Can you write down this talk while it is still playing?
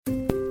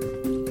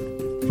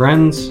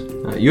Friends,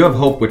 you have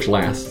hope which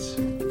lasts,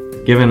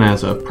 given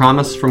as a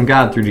promise from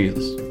God through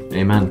Jesus.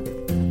 Amen.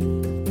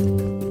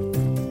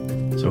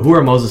 So who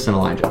are Moses and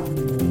Elijah?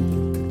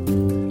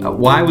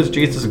 Why was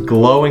Jesus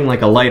glowing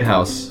like a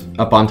lighthouse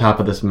up on top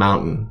of this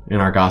mountain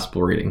in our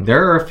gospel reading?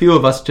 There are a few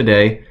of us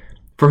today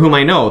for whom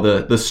I know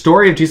the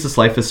story of Jesus'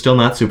 life is still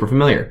not super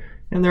familiar.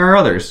 And there are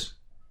others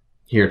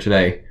here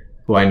today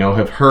who I know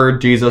have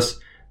heard Jesus'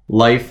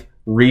 life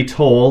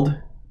retold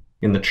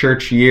in the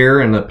church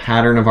year and the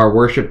pattern of our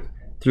worship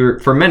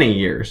for many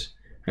years,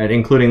 right,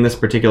 including this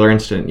particular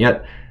incident.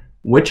 Yet,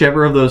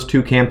 whichever of those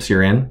two camps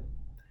you're in,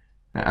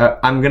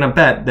 I'm going to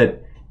bet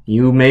that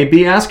you may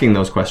be asking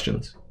those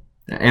questions,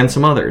 and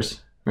some others.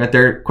 Right?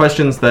 They're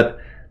questions that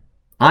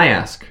I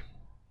ask.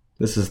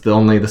 This is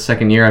only the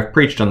second year I've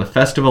preached on the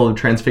Festival of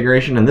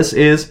Transfiguration, and this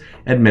is,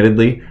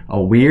 admittedly, a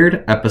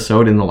weird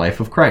episode in the life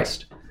of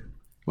Christ.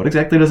 What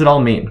exactly does it all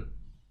mean?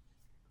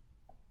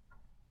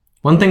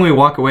 One thing we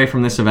walk away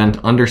from this event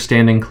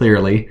understanding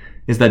clearly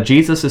is that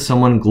Jesus is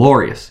someone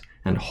glorious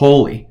and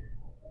holy.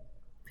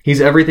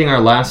 He's everything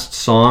our last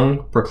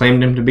song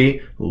proclaimed him to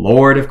be: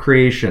 Lord of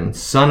creation,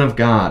 Son of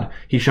God.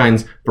 He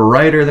shines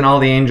brighter than all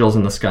the angels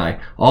in the sky.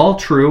 All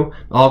true,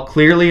 all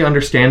clearly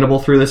understandable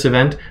through this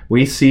event.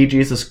 We see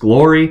Jesus'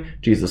 glory,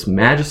 Jesus'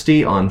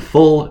 majesty on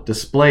full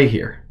display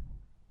here.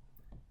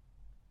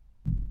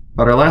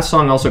 But our last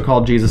song also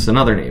called Jesus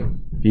another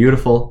name: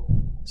 Beautiful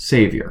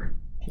Savior.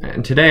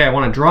 And today I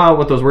want to draw out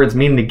what those words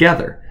mean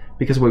together,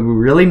 because what we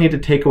really need to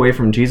take away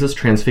from Jesus'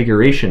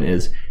 transfiguration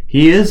is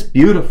he is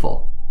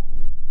beautiful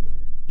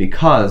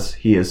because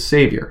he is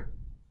Savior.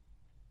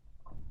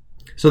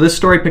 So this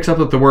story picks up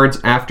with the words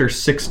after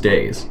 6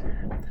 days.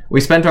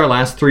 We spent our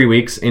last 3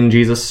 weeks in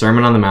Jesus'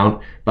 Sermon on the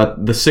Mount,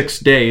 but the 6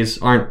 days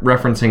aren't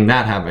referencing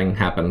that having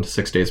happened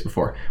 6 days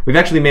before. We've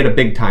actually made a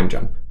big time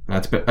jump.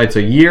 It's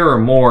a year or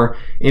more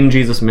in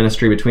Jesus'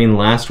 ministry between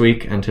last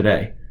week and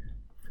today.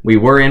 We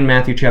were in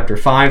Matthew chapter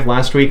 5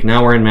 last week,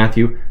 now we're in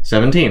Matthew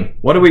 17.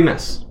 What did we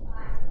miss?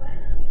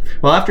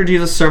 Well, after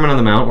Jesus' Sermon on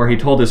the Mount, where he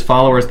told his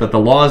followers that the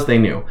laws they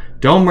knew,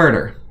 don't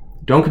murder,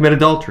 don't commit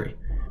adultery,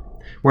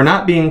 were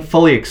not being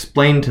fully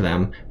explained to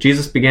them,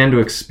 Jesus began to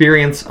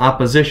experience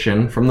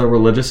opposition from the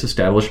religious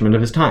establishment of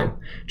his time.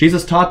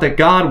 Jesus taught that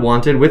God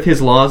wanted, with his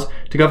laws,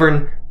 to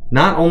govern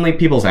not only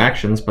people's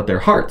actions, but their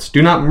hearts.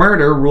 Do not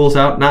murder rules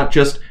out not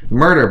just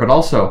murder, but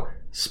also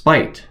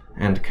spite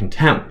and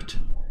contempt.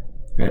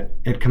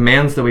 It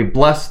commands that we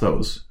bless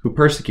those who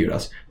persecute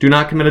us. Do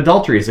not commit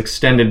adultery is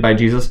extended by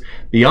Jesus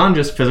beyond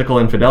just physical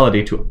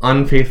infidelity to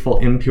unfaithful,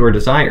 impure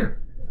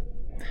desire.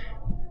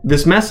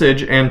 This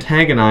message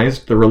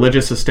antagonized the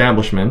religious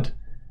establishment,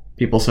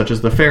 people such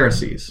as the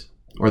Pharisees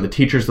or the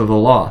teachers of the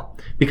law,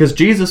 because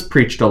Jesus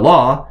preached a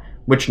law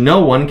which no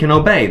one can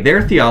obey.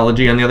 Their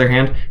theology, on the other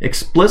hand,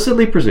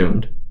 explicitly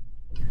presumed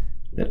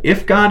that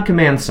if God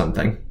commands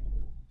something,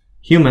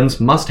 humans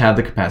must have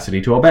the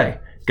capacity to obey.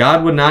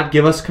 God would not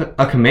give us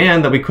a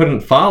command that we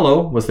couldn't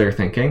follow, was their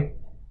thinking.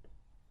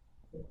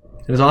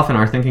 It is often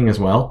our thinking as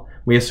well.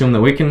 We assume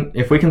that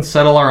if we can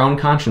settle our own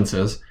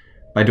consciences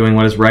by doing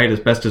what is right as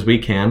best as we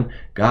can,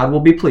 God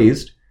will be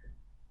pleased.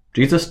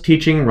 Jesus'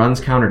 teaching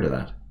runs counter to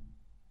that.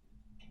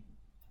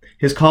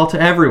 His call to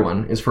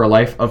everyone is for a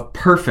life of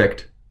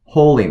perfect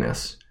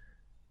holiness.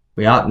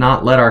 We ought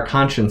not let our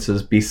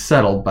consciences be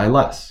settled by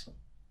less.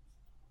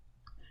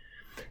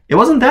 It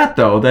wasn't that,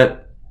 though, that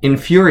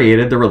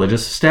infuriated the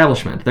religious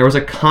establishment. There was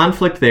a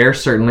conflict there,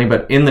 certainly,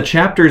 but in the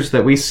chapters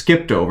that we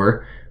skipped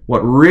over,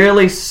 what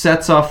really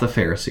sets off the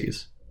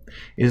Pharisees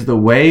is the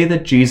way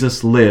that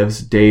Jesus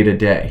lives day to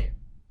day.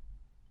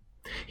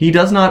 He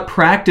does not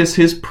practice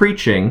his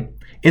preaching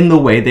in the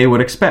way they would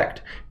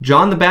expect.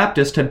 John the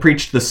Baptist had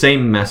preached the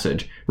same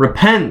message.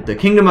 Repent, the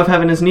kingdom of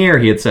heaven is near,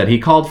 he had said. He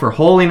called for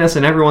holiness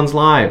in everyone's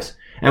lives.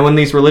 And when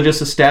these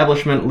religious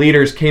establishment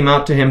leaders came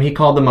out to him, he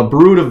called them a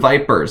brood of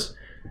vipers.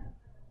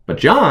 But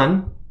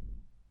John,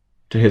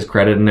 to his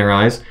credit in their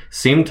eyes,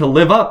 seemed to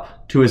live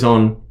up to his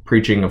own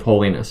preaching of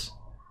holiness.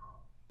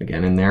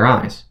 Again, in their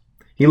eyes.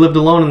 He lived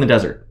alone in the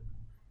desert.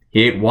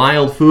 He ate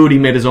wild food. He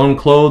made his own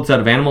clothes out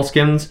of animal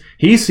skins.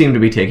 He seemed to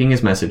be taking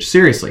his message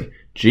seriously.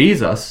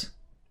 Jesus,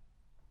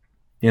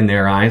 in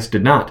their eyes,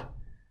 did not.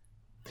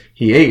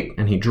 He ate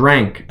and he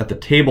drank at the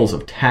tables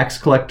of tax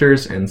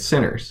collectors and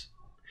sinners.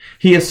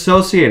 He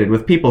associated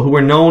with people who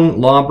were known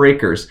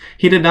lawbreakers.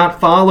 He did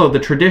not follow the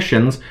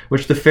traditions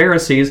which the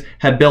Pharisees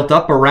had built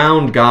up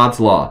around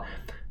God's law.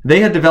 They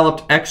had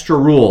developed extra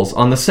rules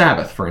on the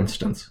Sabbath, for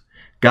instance.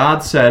 God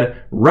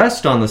said,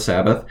 rest on the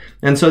Sabbath,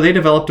 and so they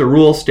developed a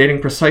rule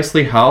stating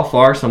precisely how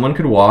far someone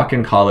could walk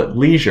and call it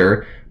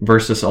leisure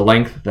versus a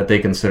length that they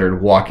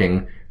considered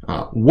walking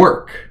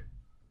work.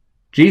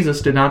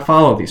 Jesus did not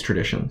follow these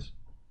traditions.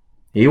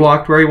 He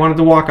walked where he wanted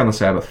to walk on the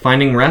Sabbath,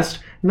 finding rest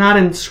not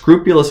in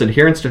scrupulous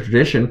adherence to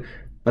tradition,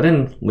 but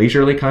in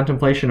leisurely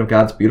contemplation of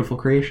God's beautiful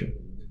creation.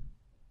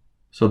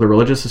 So the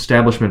religious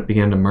establishment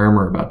began to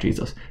murmur about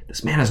Jesus.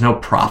 This man is no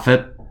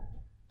prophet,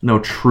 no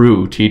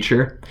true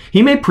teacher.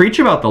 He may preach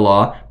about the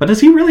law, but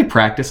does he really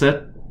practice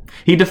it?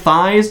 He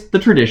defies the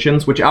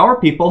traditions which our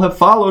people have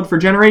followed for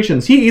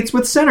generations. He eats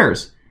with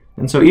sinners.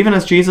 And so even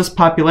as Jesus'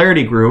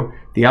 popularity grew,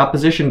 the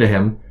opposition to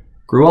him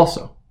grew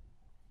also.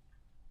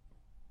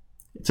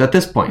 It's at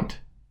this point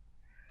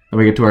that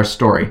we get to our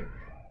story.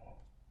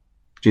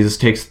 Jesus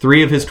takes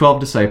 3 of his 12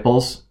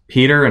 disciples,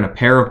 Peter and a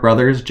pair of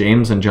brothers,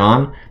 James and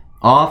John,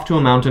 off to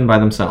a mountain by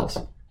themselves.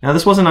 Now,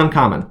 this wasn't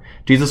uncommon.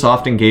 Jesus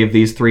often gave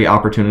these 3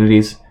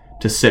 opportunities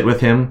to sit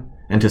with him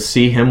and to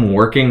see him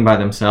working by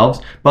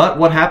themselves. But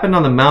what happened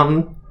on the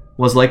mountain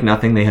was like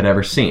nothing they had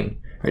ever seen.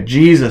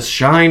 Jesus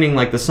shining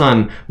like the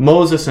sun,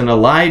 Moses and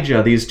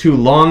Elijah, these 2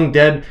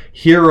 long-dead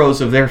heroes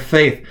of their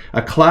faith.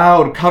 A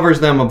cloud covers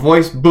them, a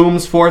voice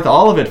booms forth,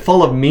 all of it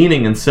full of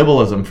meaning and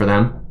symbolism for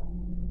them.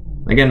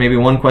 Again, maybe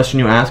one question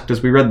you asked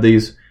as we read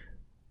these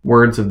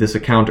words of this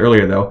account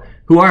earlier, though: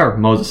 who are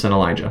Moses and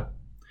Elijah?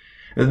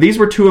 These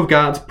were 2 of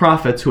God's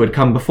prophets who had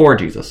come before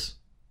Jesus.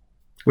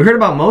 We heard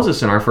about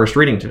Moses in our first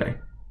reading today,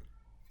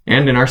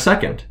 and in our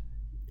second.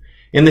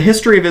 In the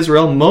history of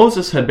Israel,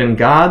 Moses had been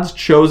God's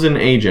chosen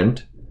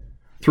agent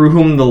through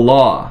whom the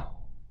law,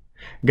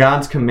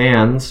 God's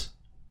commands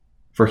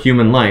for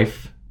human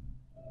life,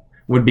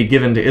 would be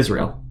given to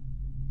Israel.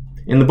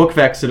 In the book of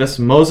Exodus,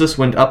 Moses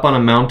went up on a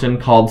mountain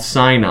called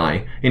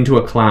Sinai into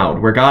a cloud,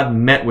 where God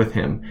met with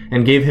him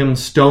and gave him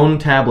stone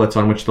tablets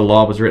on which the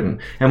law was written.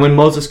 And when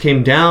Moses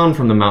came down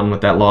from the mountain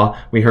with that law,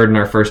 we heard in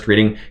our first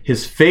reading,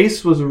 his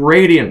face was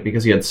radiant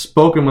because he had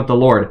spoken with the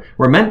Lord.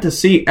 We're meant to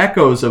see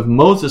echoes of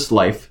Moses'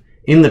 life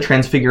in the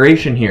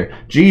transfiguration here.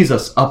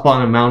 Jesus up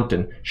on a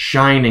mountain,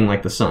 shining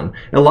like the sun.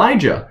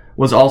 Elijah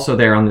was also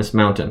there on this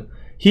mountain.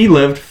 He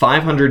lived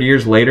 500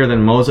 years later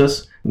than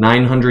Moses,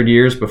 900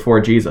 years before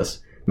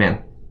Jesus.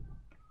 Man,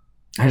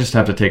 I just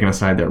have to take an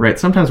aside there, right?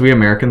 Sometimes we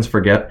Americans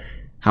forget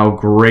how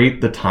great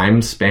the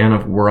time span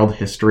of world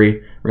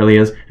history really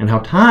is, and how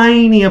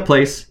tiny a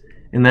place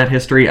in that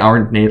history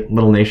our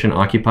little nation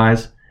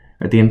occupies.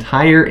 Right? The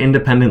entire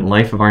independent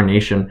life of our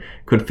nation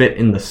could fit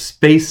in the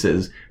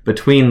spaces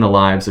between the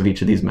lives of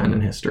each of these men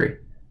in history.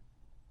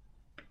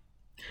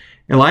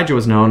 Elijah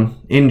was known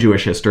in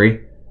Jewish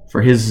history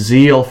for his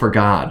zeal for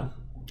God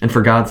and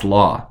for God's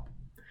law.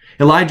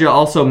 Elijah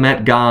also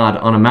met God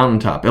on a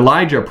mountaintop.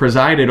 Elijah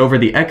presided over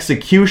the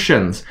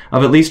executions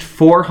of at least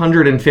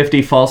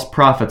 450 false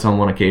prophets on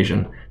one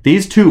occasion.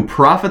 These 2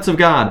 prophets of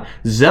God,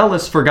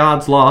 zealous for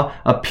God's law,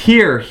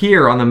 appear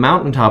here on the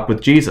mountaintop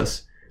with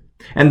Jesus.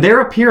 And their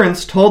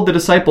appearance told the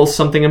disciples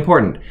something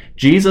important.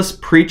 Jesus'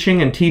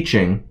 preaching and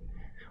teaching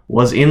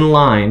was in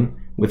line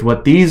with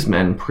what these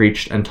men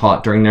preached and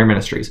taught during their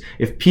ministries.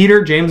 If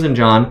Peter, James, and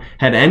John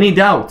had any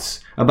doubts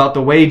about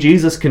the way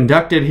Jesus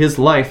conducted his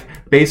life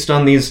based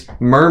on these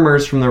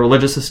murmurs from the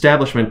religious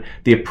establishment,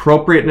 the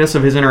appropriateness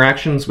of his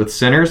interactions with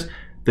sinners,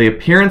 the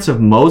appearance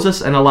of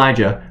Moses and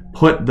Elijah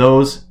put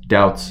those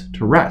doubts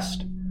to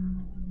rest.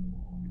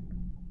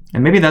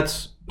 And maybe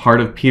that's part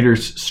of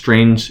Peter's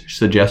strange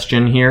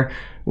suggestion here.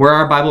 Where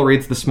our Bible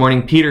reads this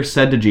morning, Peter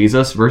said to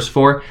Jesus, verse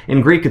 4, in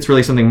Greek it's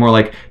really something more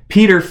like,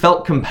 Peter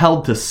felt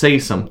compelled to say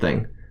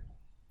something.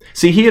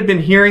 See, he had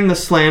been hearing the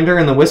slander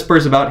and the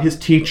whispers about his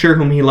teacher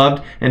whom he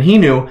loved, and he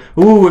knew,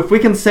 if we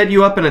can set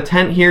you up in a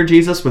tent here,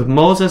 Jesus, with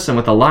Moses and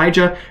with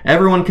Elijah,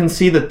 everyone can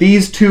see that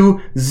these 2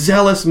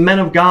 zealous men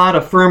of God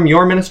affirm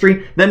your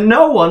ministry, then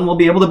no one will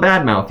be able to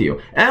badmouth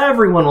you.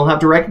 Everyone will have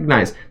to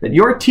recognize that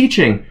your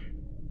teaching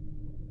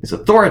is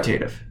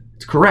authoritative.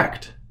 It's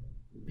correct.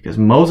 Because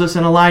Moses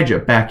and Elijah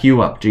back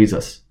you up,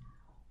 Jesus.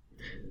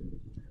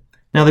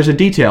 Now there's a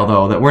detail,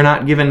 though, that we're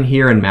not given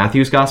here in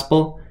Matthew's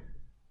Gospel,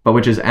 but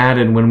which is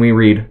added when we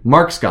read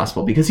Mark's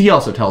Gospel, because he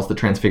also tells the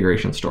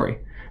Transfiguration story.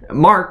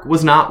 Mark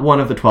was not one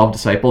of the 12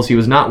 disciples. He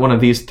was not one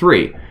of these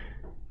 3.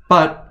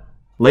 But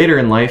later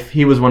in life,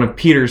 he was one of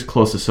Peter's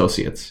close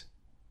associates.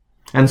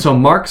 And so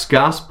Mark's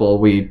Gospel,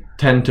 we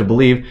tend to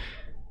believe,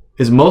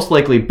 is most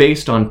likely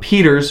based on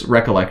Peter's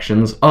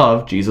recollections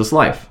of Jesus'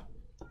 life.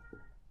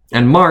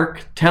 And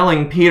Mark,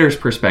 telling Peter's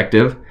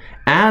perspective,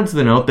 adds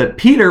the note that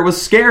Peter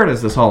was scared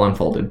as this all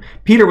unfolded.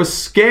 Peter was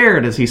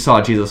scared as he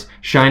saw Jesus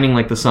shining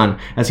like the sun,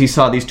 as he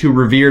saw these 2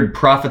 revered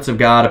prophets of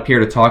God appear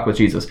to talk with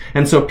Jesus.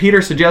 And so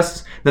Peter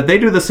suggests that they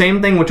do the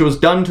same thing which was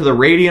done to the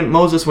radiant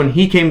Moses when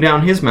he came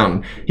down his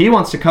mountain. He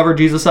wants to cover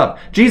Jesus up.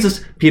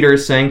 Jesus, Peter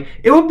is saying,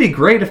 it would be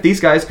great if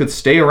these guys could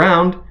stay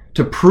around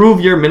to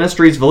prove your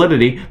ministry's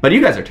validity, but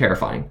you guys are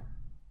terrifying.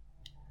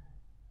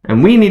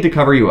 And we need to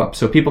cover you up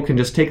so people can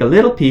just take a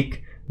little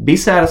peek, be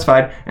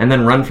satisfied, and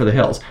then run for the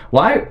hills.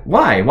 Why?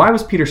 Why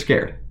was Peter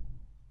scared?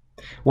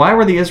 Why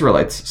were the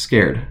Israelites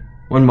scared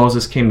when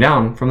Moses came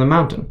down from the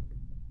mountain?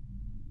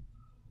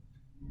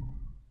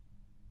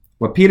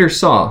 What Peter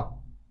saw,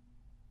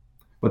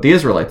 what the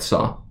Israelites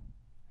saw,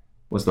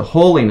 was the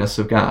holiness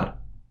of God,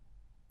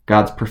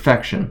 God's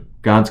perfection,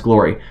 God's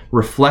glory,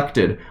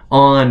 reflected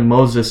on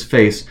Moses'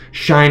 face,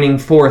 shining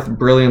forth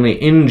brilliantly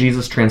in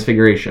Jesus'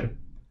 transfiguration.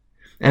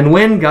 And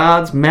when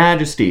God's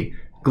majesty,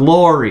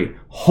 glory,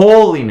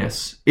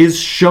 holiness is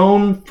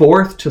shown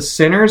forth to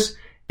sinners,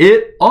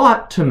 it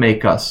ought to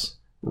make us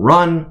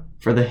run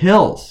for the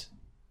hills.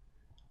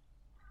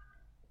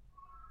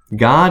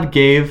 God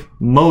gave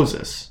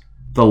Moses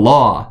the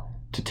law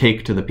to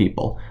take to the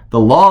people. The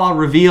law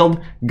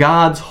revealed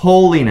God's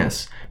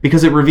holiness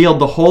because it revealed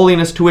the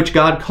holiness to which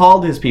God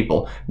called his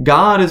people.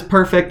 God is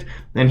perfect,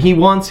 and he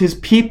wants his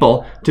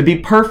people to be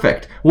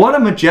perfect. What a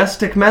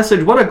majestic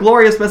message. What a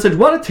glorious message.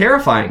 What a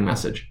terrifying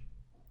message.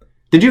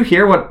 Did you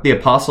hear what the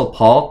Apostle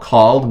Paul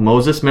called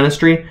Moses'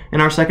 ministry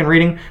in our second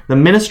reading? The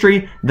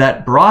ministry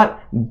that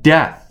brought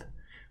death,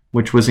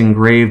 which was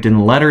engraved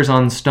in letters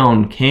on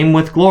stone, came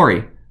with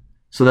glory,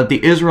 so that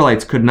the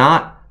Israelites could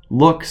not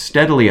look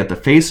steadily at the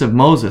face of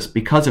Moses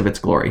because of its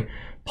glory.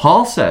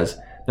 Paul says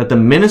that the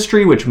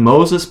ministry which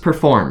Moses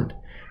performed,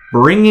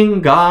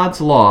 bringing God's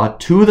law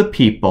to the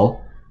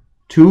people,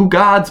 to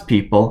God's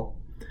people,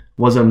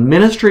 was a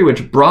ministry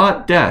which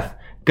brought death.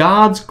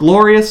 God's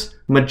glorious,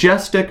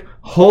 majestic,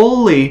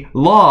 holy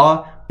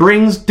law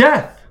brings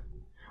death.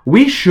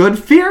 We should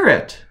fear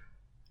it.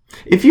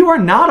 If you are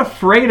not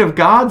afraid of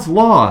God's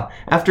law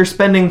after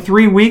spending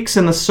 3 weeks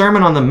in the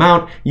Sermon on the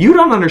Mount, you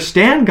don't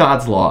understand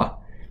God's law.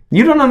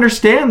 You don't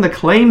understand the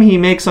claim he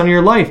makes on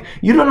your life.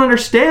 You don't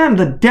understand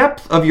the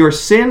depth of your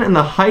sin and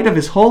the height of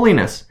his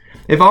holiness.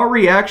 If our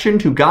reaction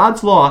to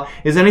God's law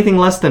is anything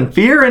less than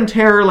fear and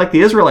terror like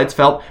the Israelites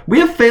felt, we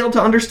have failed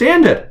to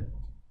understand it.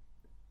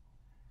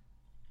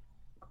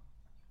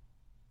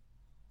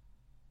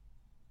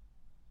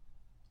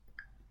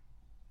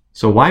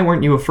 So why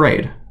weren't you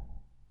afraid?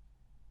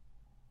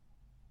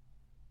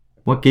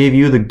 What gave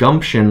you the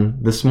gumption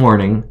this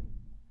morning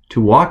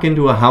to walk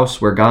into a house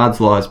where God's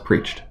law is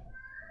preached?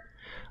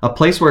 A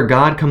place where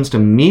God comes to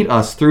meet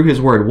us through his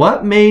word.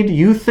 What made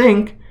you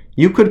think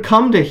you could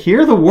come to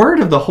hear the word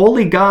of the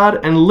holy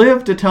God and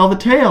live to tell the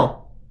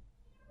tale?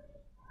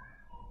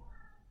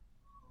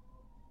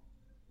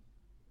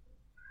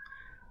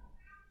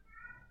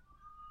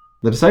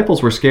 The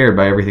disciples were scared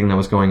by everything that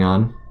was going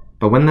on,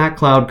 but when that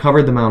cloud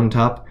covered the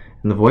mountaintop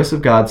and the voice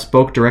of God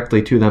spoke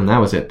directly to them, that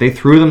was it. They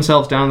threw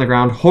themselves down on the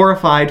ground,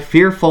 horrified,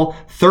 fearful,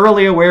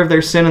 thoroughly aware of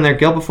their sin and their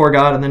guilt before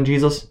God, and then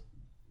Jesus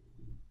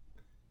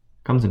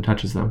comes and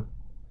touches them.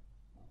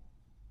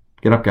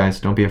 Get up, guys.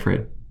 Don't be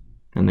afraid.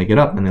 And they get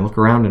up and they look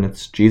around and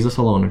it's Jesus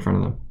alone in front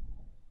of them.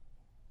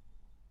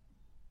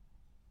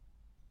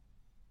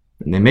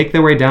 And they make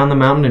their way down the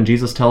mountain and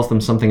Jesus tells them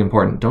something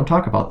important. Don't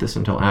talk about this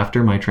until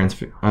after my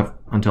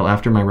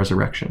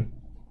resurrection.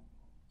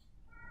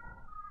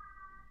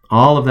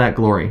 All of that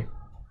glory,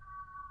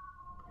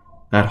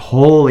 that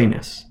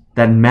holiness,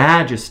 that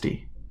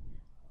majesty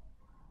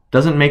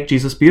doesn't make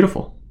Jesus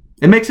beautiful.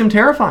 It makes him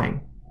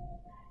terrifying.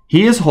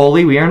 He is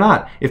holy, we are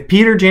not. If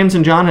Peter, James,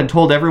 and John had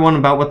told everyone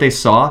about what they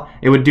saw,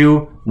 it would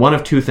do one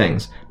of two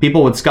things.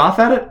 People would scoff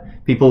at it,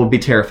 people would be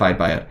terrified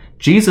by it.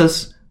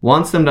 Jesus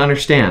wants them to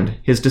understand,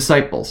 his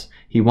disciples.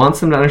 He wants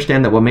them to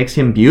understand that what makes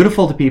him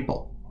beautiful to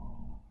people,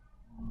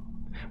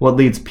 what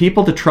leads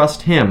people to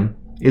trust him,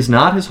 is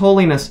not his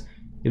holiness,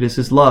 it is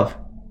his love.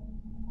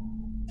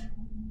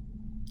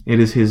 It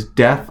is his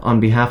death on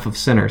behalf of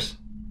sinners.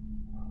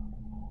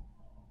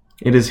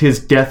 It is his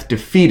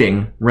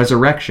death-defeating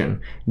resurrection.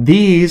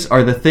 These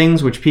are the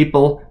things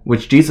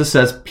which Jesus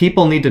says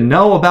people need to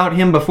know about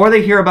him before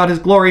they hear about his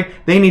glory.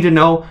 They need to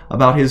know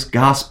about his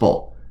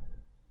gospel.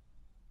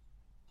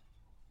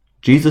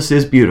 Jesus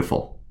is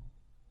beautiful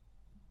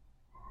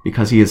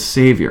because he is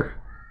Savior.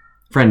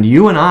 Friend,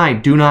 you and I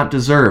do not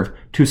deserve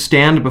to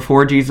stand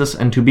before Jesus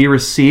and to be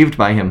received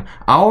by him.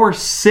 Our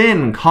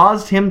sin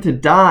caused him to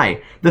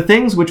die. The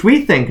things which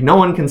we think no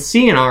one can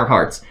see in our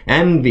hearts,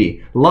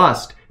 envy,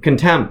 lust,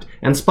 contempt,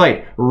 and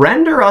spite,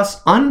 render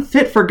us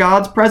unfit for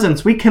God's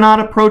presence. We cannot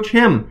approach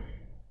him.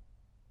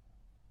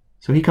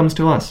 So he comes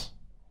to us.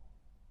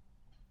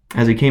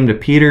 As he came to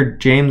Peter,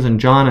 James,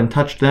 and John and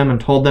touched them and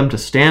told them to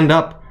stand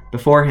up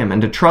before him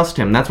and to trust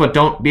him. That's what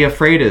don't be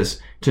afraid is.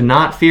 To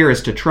not fear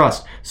is to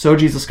trust. So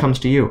Jesus comes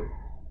to you.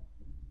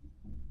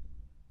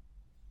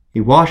 He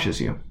washes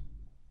you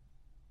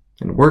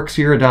and works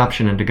your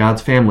adoption into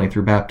God's family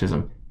through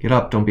baptism. Get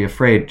up, don't be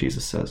afraid,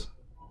 Jesus says.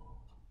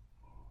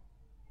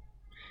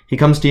 He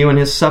comes to you in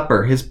his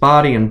supper, his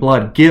body and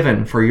blood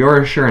given for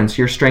your assurance,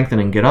 your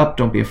strengthening. Get up,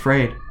 don't be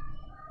afraid.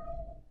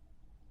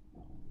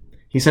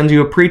 He sends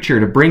you a preacher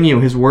to bring you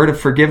his word of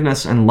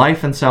forgiveness and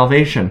life and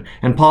salvation.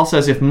 And Paul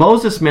says, if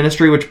Moses'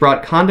 ministry, which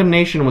brought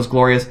condemnation, was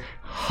glorious,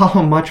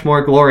 how much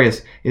more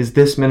glorious is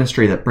this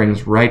ministry that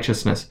brings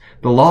righteousness?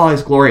 The law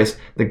is glorious,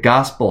 the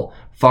gospel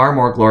far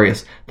more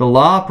glorious. The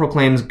law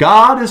proclaims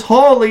God is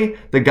holy,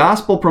 the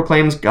gospel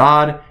proclaims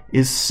God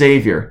is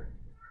Savior.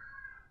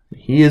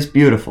 He is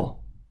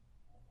beautiful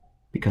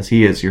because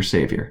he is your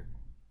Savior.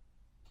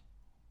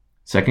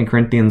 2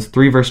 Corinthians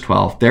 3 verse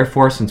 12,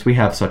 therefore, since we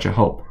have such a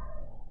hope,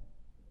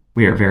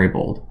 we are very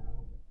bold.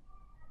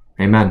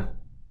 Amen.